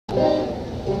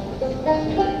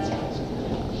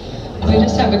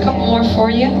just have a couple more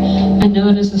for you. I know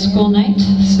it is a school night,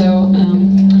 so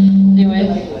anyway,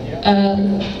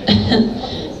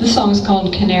 this song is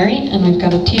called Canary, and we've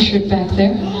got a t-shirt back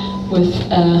there with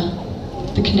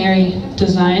the canary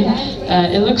design.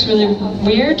 It looks really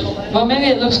weird. Well, maybe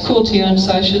it looks cool to you, and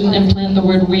so I shouldn't implant the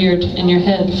word weird in your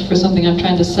head for something I'm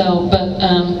trying to sell, but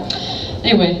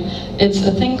anyway, it's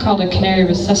a thing called a canary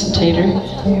resuscitator,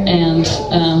 and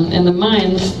in the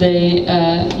mines they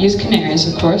use canaries,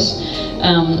 of course,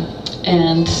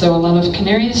 and so a lot of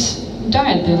canaries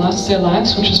died. They lost their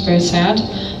lives, which was very sad,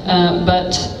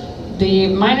 but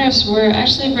the miners were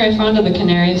actually very fond of the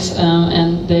canaries,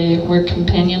 and they were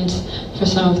companions for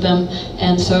some of them,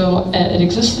 and so it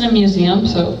exists in a museum,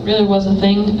 so it really was a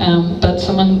thing, but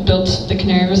someone built the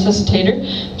canary resuscitator,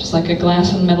 which is like a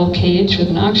glass and metal cage with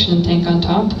an oxygen tank on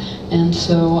top, and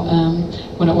so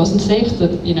when it wasn't safe,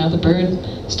 the bird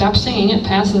stops singing, it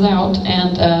passes out,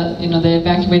 and they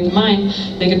evacuate the mine.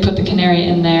 They could put the canary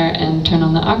in there and turn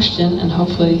on the oxygen and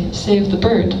hopefully save the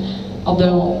bird.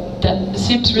 Although that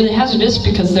seems really hazardous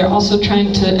because they're also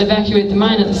trying to evacuate the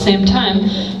mine at the same time,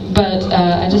 but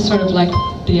I just sort of like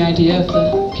the idea of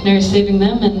the canary saving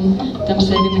them and them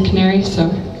saving the canary, so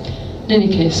in any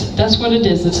case, that's what it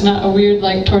is. It's not a weird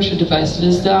like torture device, it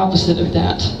is the opposite of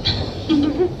that.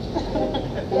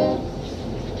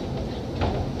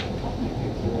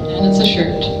 And it's a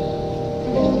shirt,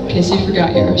 in case you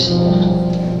forgot yours.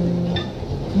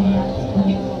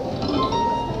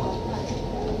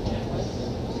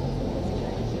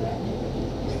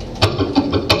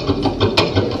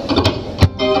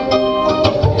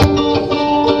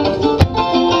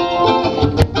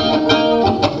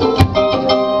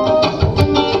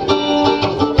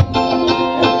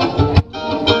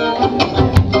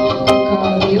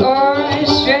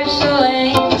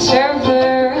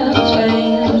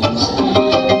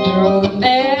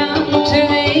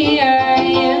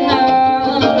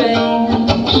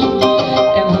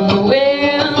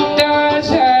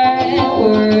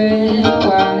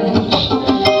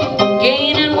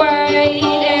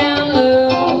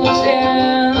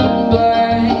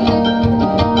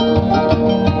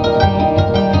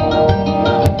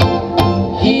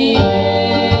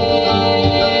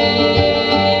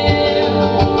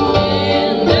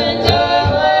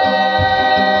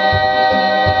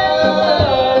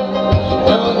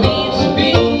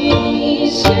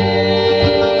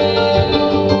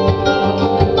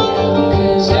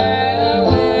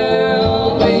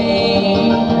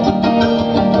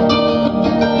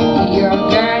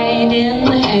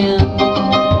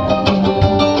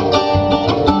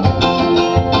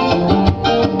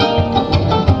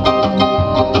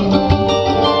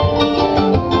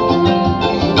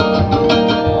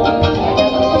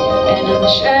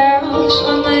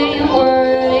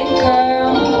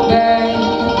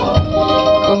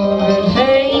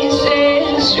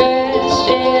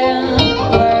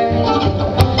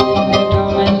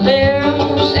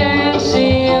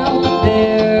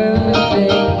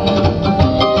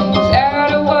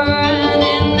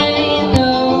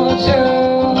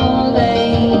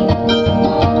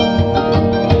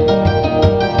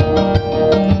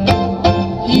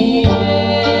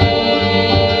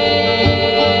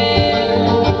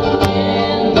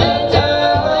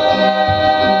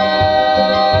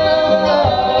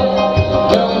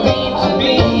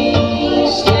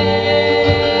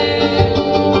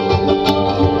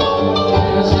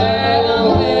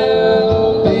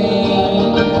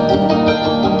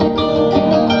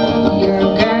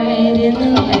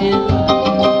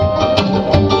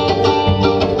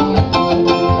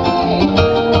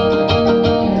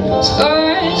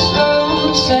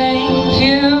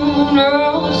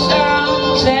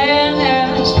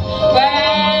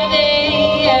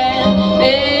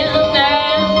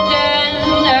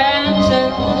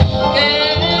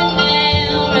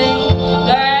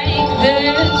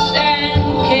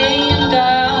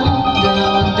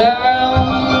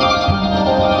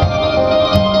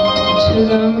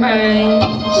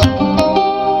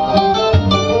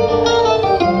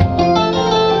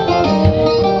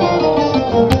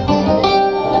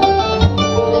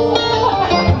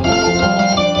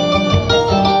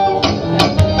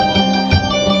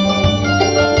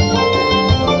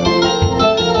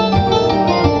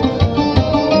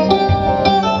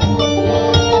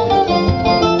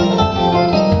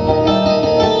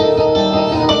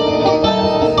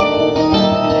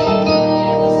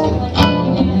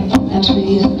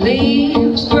 Leave